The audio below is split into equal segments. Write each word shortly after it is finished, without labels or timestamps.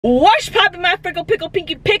What's poppin', my frickle pickle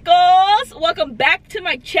pinky pickles? Welcome back to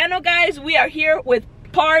my channel, guys. We are here with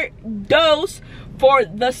part dos for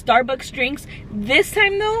the Starbucks drinks. This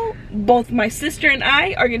time though, both my sister and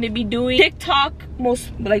I are gonna be doing TikTok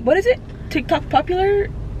TikTok popular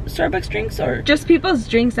Starbucks drinks, or just people's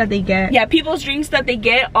drinks that they get. Yeah, people's drinks that they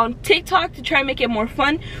get on TikTok to try and make it more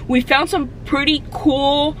fun. We found some pretty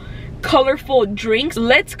cool, colorful drinks.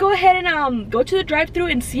 Let's go ahead and go to the drive-thru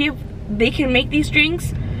and see if they can make these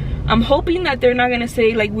drinks. I'm hoping that they're not gonna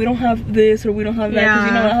say like we don't have this or we don't have that, because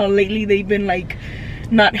you know how lately they've been like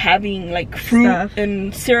not having like fruit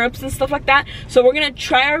and syrups and stuff like that. So we're gonna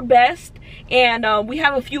try our best, and we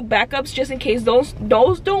have a few backups just in case those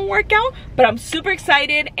don't work out. But I'm super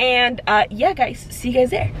excited, and yeah, guys, see you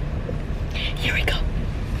guys there. Here we go.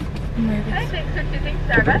 Hi, thanks for choosing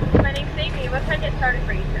Starbucks. My name's Amy. What can I get started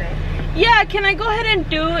for you today? Yeah, can I go ahead and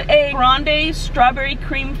do a grande strawberry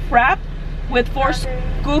cream frap with 4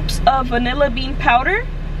 scoops of vanilla bean powder,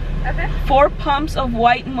 4 pumps of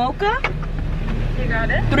white mocha, you got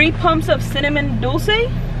it, 3 pumps of cinnamon dulce.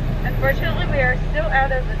 Unfortunately, we are still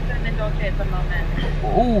out of the cinnamon dulce at the moment.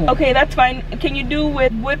 Ooh. Okay, that's fine. Can you do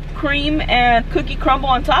with whipped cream and cookie crumble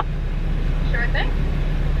on top? Sure thing.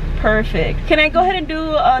 Perfect. Can I go ahead and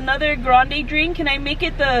do another grande drink? Can I make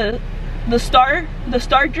it the star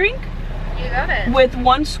drink? You got it. With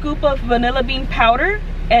 1 scoop of vanilla bean powder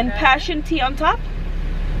and passion tea on top.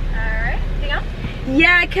 Alright, anything else?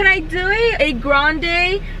 Yeah, can I do a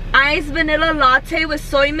grande iced vanilla latte with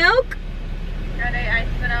soy milk? Grande iced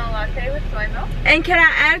vanilla latte with soy milk. And can I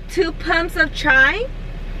add 2 pumps of chai?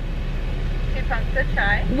 2 pumps of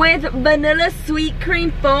chai. With vanilla sweet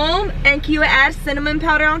cream foam, and can you add cinnamon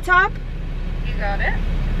powder on top? You got it.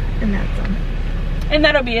 And that's all. And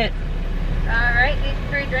that'll be it. Alright, these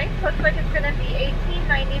 3 drinks looks like it's gonna be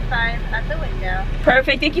 $18.95 at the window.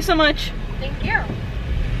 Perfect, thank you so much. Thank you.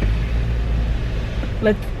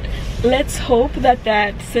 Let's hope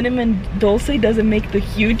that cinnamon dulce doesn't make the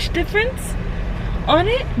huge difference on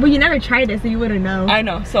it. Well, you never tried it, so you wouldn't know. I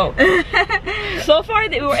know. So far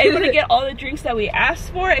we were able to get all the drinks that we asked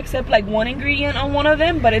for, except like 1 ingredient on one of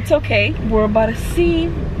them, but it's okay. We're about to see.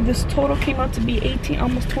 This total came out to be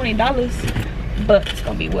almost $20, but it's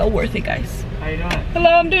gonna be well worth it, guys. How you doing? Hello,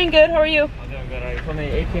 I'm doing good. How are you? I'm doing good. It's only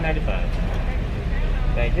 $18.95.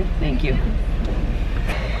 Thank you. Thank you.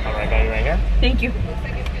 All right, got you right here. Thank you.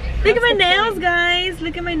 Look at my nails, guys.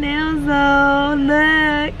 Look at my nails, though.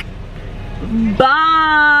 Look.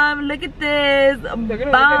 Bomb. Look at this. They're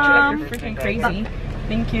gonna look at you like you're freaking crazy.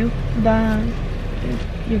 Thank you. Bomb.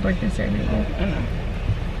 Your boyfriend's staring at you. I know.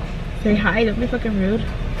 Say hi. Don't be fucking rude.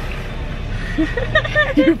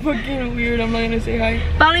 You're fucking weird. I'm not gonna say hi.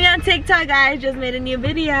 Follow me on TikTok, guys. Just made a new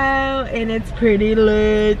video, and it's pretty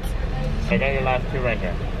lit. I got your last 2 right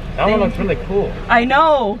here. That one looks really cool. I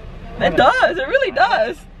know. It does. It really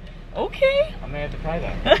does. Okay. I'm gonna have to try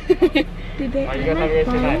that. Did they? Are you guys have a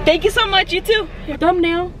great night? Thank you so much. You too. Your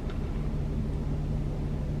thumbnail.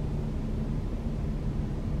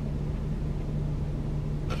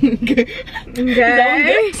 Okay.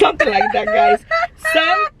 Something like that, guys.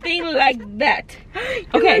 Something like that.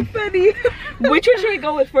 Okay. Funny. Which one should we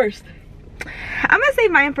go with first? I'm gonna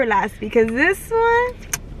save mine for last, because this one,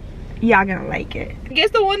 y'all gonna like it. I guess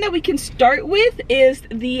the one that we can start with is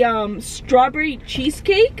the strawberry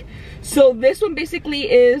cheesecake. So this one basically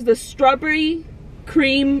is the strawberry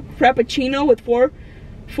cream frappuccino with 4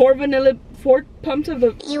 pumps of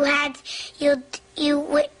the. You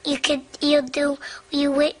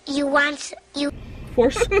 4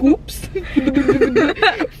 scoops.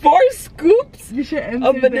 4 scoops You should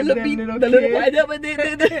of vanilla bean.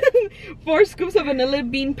 4 scoops of vanilla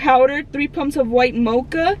bean powder, 3 pumps of white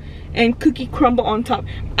mocha, and cookie crumble on top.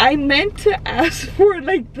 I meant to ask for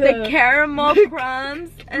like the caramel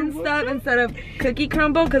crumbs and stuff instead of cookie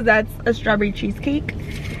crumble, because that's a strawberry cheesecake.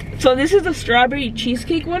 So this is the strawberry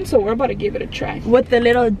cheesecake one, so we're about to give it a try. With the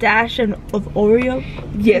little dash of Oreo?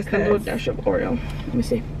 Yes, the little dash of Oreo. Let me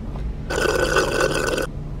see.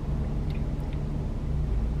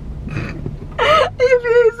 If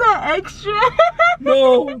you saw extra.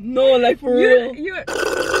 No, like for real.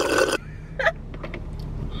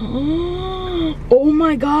 Oh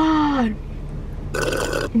my god.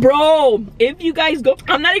 Bro, if you guys go,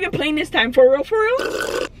 I'm not even playing this time. For real.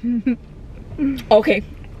 Okay.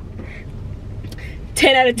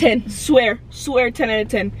 10 out of 10. Swear 10 out of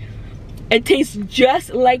 10. It tastes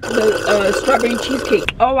just like the strawberry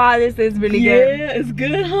cheesecake. Oh wow, this is really good. Yeah, it's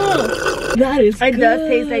good, huh? That is good. It does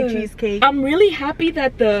taste like cheesecake. I'm really happy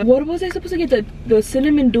that what was I supposed to get? The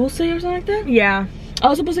cinnamon dulce or something like that? Yeah. I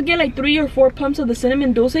was supposed to get like 3 or 4 pumps of the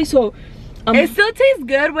cinnamon dulce, so It still tastes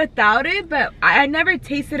good without it, but I never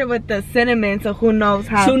tasted it with the cinnamon, so who knows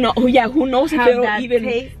how. So no, yeah, who knows if it'll even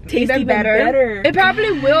taste even better. It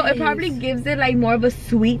probably will. It probably gives it like more of a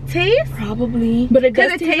sweet taste. Probably, but it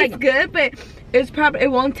does taste like good, but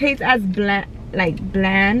it won't taste as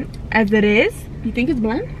bland as it is. You think it's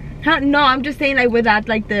bland? No, I'm just saying like without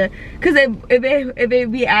like because if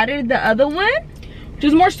we added the other one,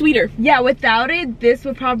 just more sweeter. Yeah, without it, this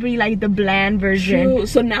would probably like the bland version. True.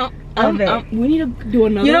 So now we need to do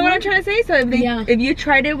another. You know what I'm trying to say? So if you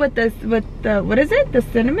tried it with the what is it? The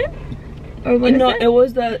cinnamon? Or what is it? It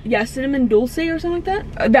was the cinnamon dulce or something like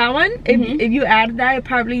that. That one. If you add that, it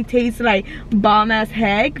probably tastes like bomb as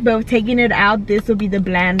heck. But taking it out, this will be the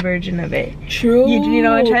bland version of it. True. You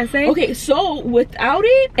know what I'm trying to say? Okay, so without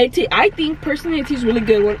it, I think personally it tastes really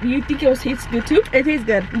good. What, you think it will taste good too? It tastes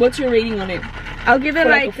good. What's your rating on it? I'll give it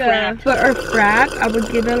like for a frap, I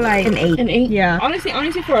would give it like an 8. An 8? Yeah. Honestly,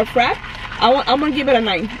 for a frap, I'm gonna give it a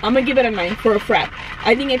 9. I'm gonna give it a 9 for a frap.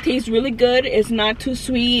 I think it tastes really good. It's not too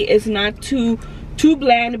sweet. It's not too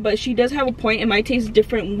bland, but she does have a point. It might taste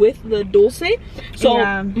different with the dulce. So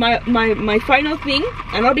yeah. my final thing,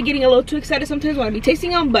 and I'll be getting a little too excited sometimes when I be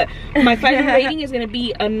tasting them, but my final rating is gonna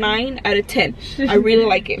be a 9 out of 10. I really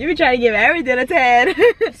like it. You be trying to give everything a 10.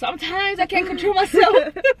 Sometimes I can't control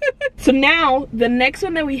myself. So now the next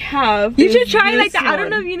one that we have, you should try like that. I don't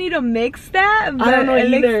know if you need to mix that, but I don't know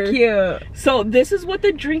either. Looks cute. So this is what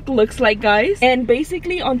the drink looks like, guys. And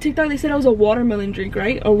basically on TikTok they said it was a watermelon drink,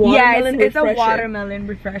 right? A watermelon it's a watermelon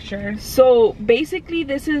refresher. So basically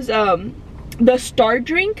this is the star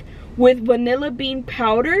drink with vanilla bean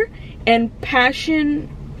powder and passion.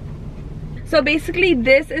 So basically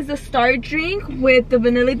this is the star drink with the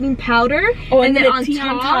vanilla bean powder, and then on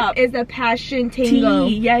top is the passion tango.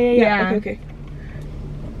 Yeah. Okay.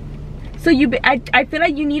 So I feel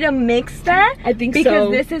like you need to mix that. I think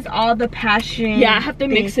because this is all the passion. Yeah, I have to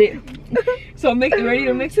mix it. So ready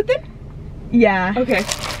to mix it then? Yeah. Okay.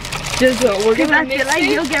 Just we're gonna mix it. I feel like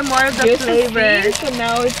you'll get more of the flavor. So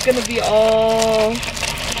now it's gonna be all.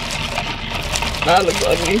 That looks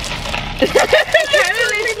ugly.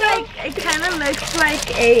 It kind of looks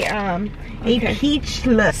like a peach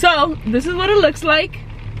look. So this is what it looks like.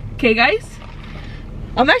 Okay, guys.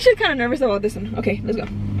 I'm actually kind of nervous about this one. Okay, let's go.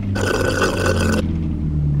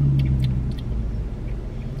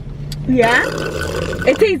 Yeah,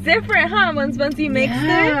 it tastes different, huh? Once you mix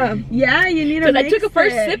it. Yeah, you need to mix it. I took a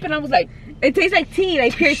first sip and I was like, it tastes like tea,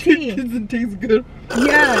 like pure tea. It doesn't taste good.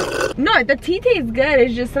 Yeah. No, the tea tastes good.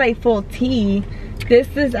 It's just like full tea. This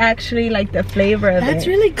is actually like the flavor of it. That's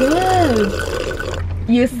really good.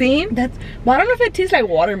 You see? But I don't know if it tastes like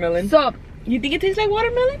watermelon. So, you think it tastes like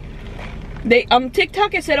watermelon?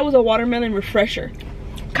 TikTok it said it was a watermelon refresher.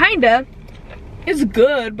 Kinda. It's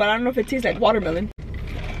good, but I don't know if it tastes like watermelon.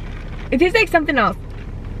 It tastes like something else.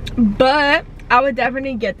 But I would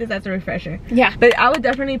definitely get this as a refresher. Yeah. But I would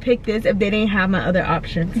definitely pick this if they didn't have my other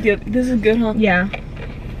options. Yeah, this is good, huh? Yeah.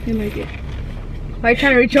 I like it. Why are you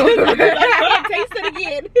trying to reach over? I'm trying to taste it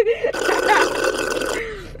again.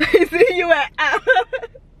 I see you at.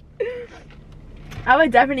 I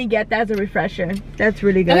would definitely get that as a refresher. That's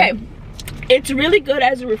really good. Okay. It's really good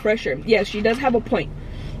as a refresher. Yes, she does have a point.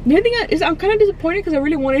 The only thing is, I'm kind of disappointed because I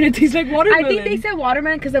really wanted it to taste like watermelon. I think they said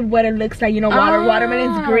watermelon because of what it looks like. You know,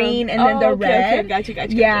 watermelon's green and then the red. Okay,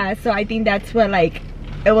 gotcha. Yeah, so I think that's what like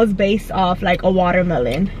it was based off, like a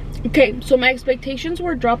watermelon. Okay, so my expectations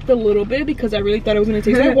were dropped a little bit because I really thought it was gonna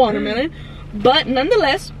taste like watermelon, but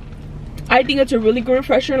nonetheless, I think it's a really good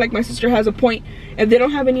refresher. Like my sister has a point. If they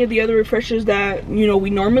don't have any of the other refreshers that we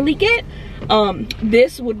normally get,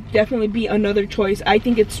 this would definitely be another choice. I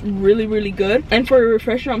think it's really good. And for a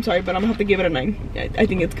refresher, I'm sorry, but I'm gonna have to give it a 9. I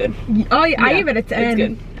think it's good. Oh yeah, I give it a 10. It's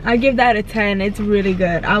good. I give that a 10. It's really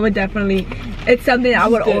good. I would definitely, it's something I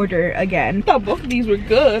would order again. I thought both of these were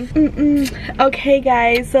good. Okay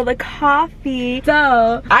guys, so the coffee.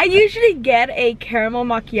 So I usually get a caramel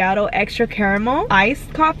macchiato extra caramel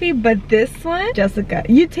iced coffee, but this one, Jessica,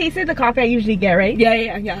 you tasted the coffee I usually get, right?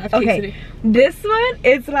 Yeah, I've tasted it. This one,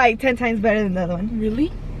 it's like 10 times better than the other one.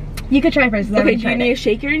 Really? You could try it first. Okay, do you need a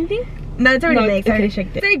shake or anything? No, it's already mixed. I already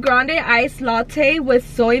shaked it. It's a grande iced latte with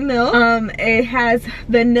soy milk. It has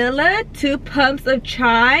vanilla, 2 pumps of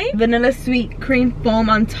chai, vanilla sweet cream foam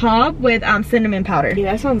on top with cinnamon powder.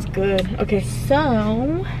 Yeah, that sounds good. Okay,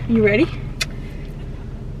 so you ready?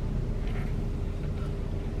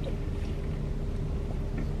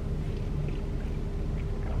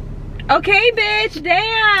 Okay, bitch,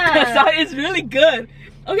 damn. It's really good.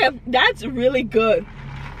 Okay, that's really good.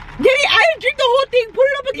 Daddy, I didn't drink the whole thing. Put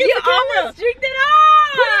it up against the camera. You almost drank it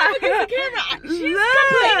all. Put it up against the camera. She's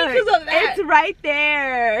complaining because of that. It's right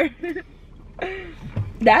there.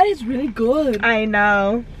 That is really good. I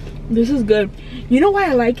know. This is good. You know why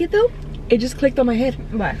I like it though? It just clicked on my head.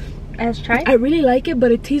 What? It has chai? I really like it,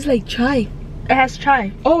 but it tastes like chai. It has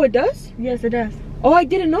chai. Oh, it does? Yes, it does. Oh, I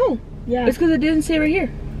didn't know. Yeah. It's because it didn't say right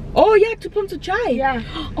here. Oh yeah, 2 pumps of chai. Yeah.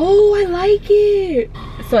 Oh, I like it.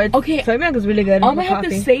 So it's okay. Soy milk is really good. I'm gonna have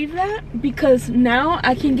to save that because now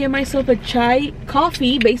I can get myself a chai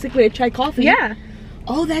coffee, basically a chai coffee. Yeah.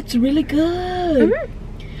 Oh, that's really good.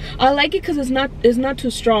 I like it because it's not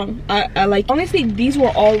too strong. I like, honestly, these were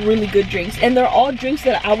all really good drinks, and they're all drinks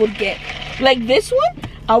that I would get. Like this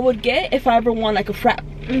one, I would get if I ever want like a frap.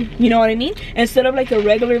 You know what I mean? Instead of like the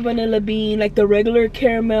regular vanilla bean, like the regular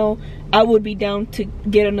caramel, I would be down to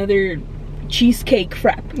get another cheesecake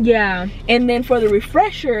frap. Yeah. And then for the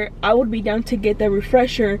refresher, I would be down to get the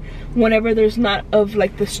refresher whenever there's not of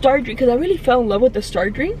like the star drink, because I really fell in love with the star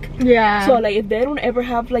drink. Yeah. So like if they don't ever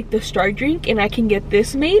have like the star drink and I can get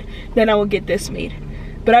this made, then I will get this made.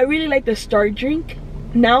 But I really like the star drink.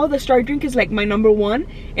 Now the star drink is like my #1,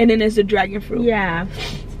 and then it's the dragon fruit. Yeah.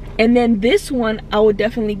 And then this one I would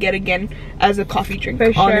definitely get again as a coffee drink.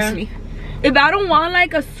 For sure. Honestly. If I don't want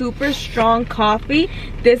like a super strong coffee,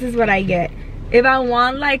 this is what I get. If I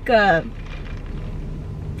want like an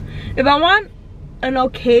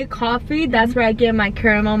okay coffee, that's where I get my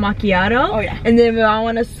caramel macchiato. Oh yeah. And then if I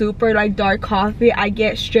want a super like dark coffee, I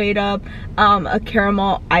get straight up a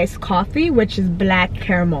caramel iced coffee, which is black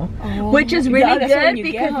caramel. Oh. Which is really good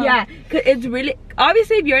because yeah, cause it's really,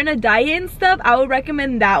 obviously if you're in a diet and stuff, I would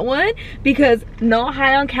recommend that one because no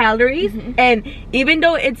high on calories, and even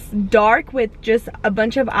though it's dark with just a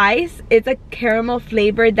bunch of ice, it's a caramel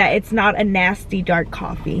flavor that it's not a nasty dark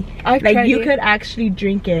coffee. Like you could actually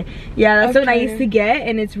drink it. Yeah, that's what I used to get,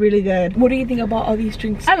 and it's really good. What do you think about all these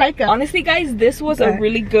drinks? I like them. Honestly guys, this was a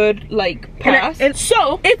really good like pass.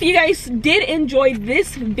 So if you guys did enjoy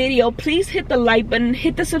this video, please hit the like button,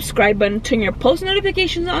 hit the subscribe button, turn your post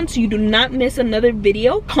notifications on so you do not miss another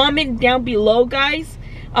video. Comment down below guys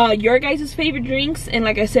your guys' favorite drinks, and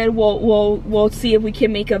like I said, we'll see if we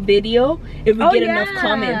can make a video if we get enough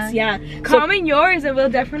comments. Yeah, comment yours and we'll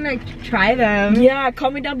definitely like, try them. Yeah,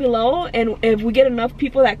 comment down below, and if we get enough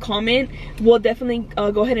people that comment, we'll definitely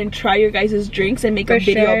go ahead and try your guys' drinks and make a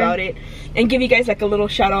video about it, and give you guys like a little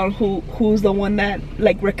shout out on who's the one that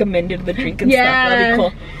like recommended the drink and stuff. That'd be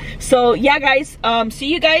cool. So yeah guys,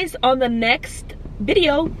 see you guys on the next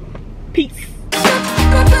video. Peace.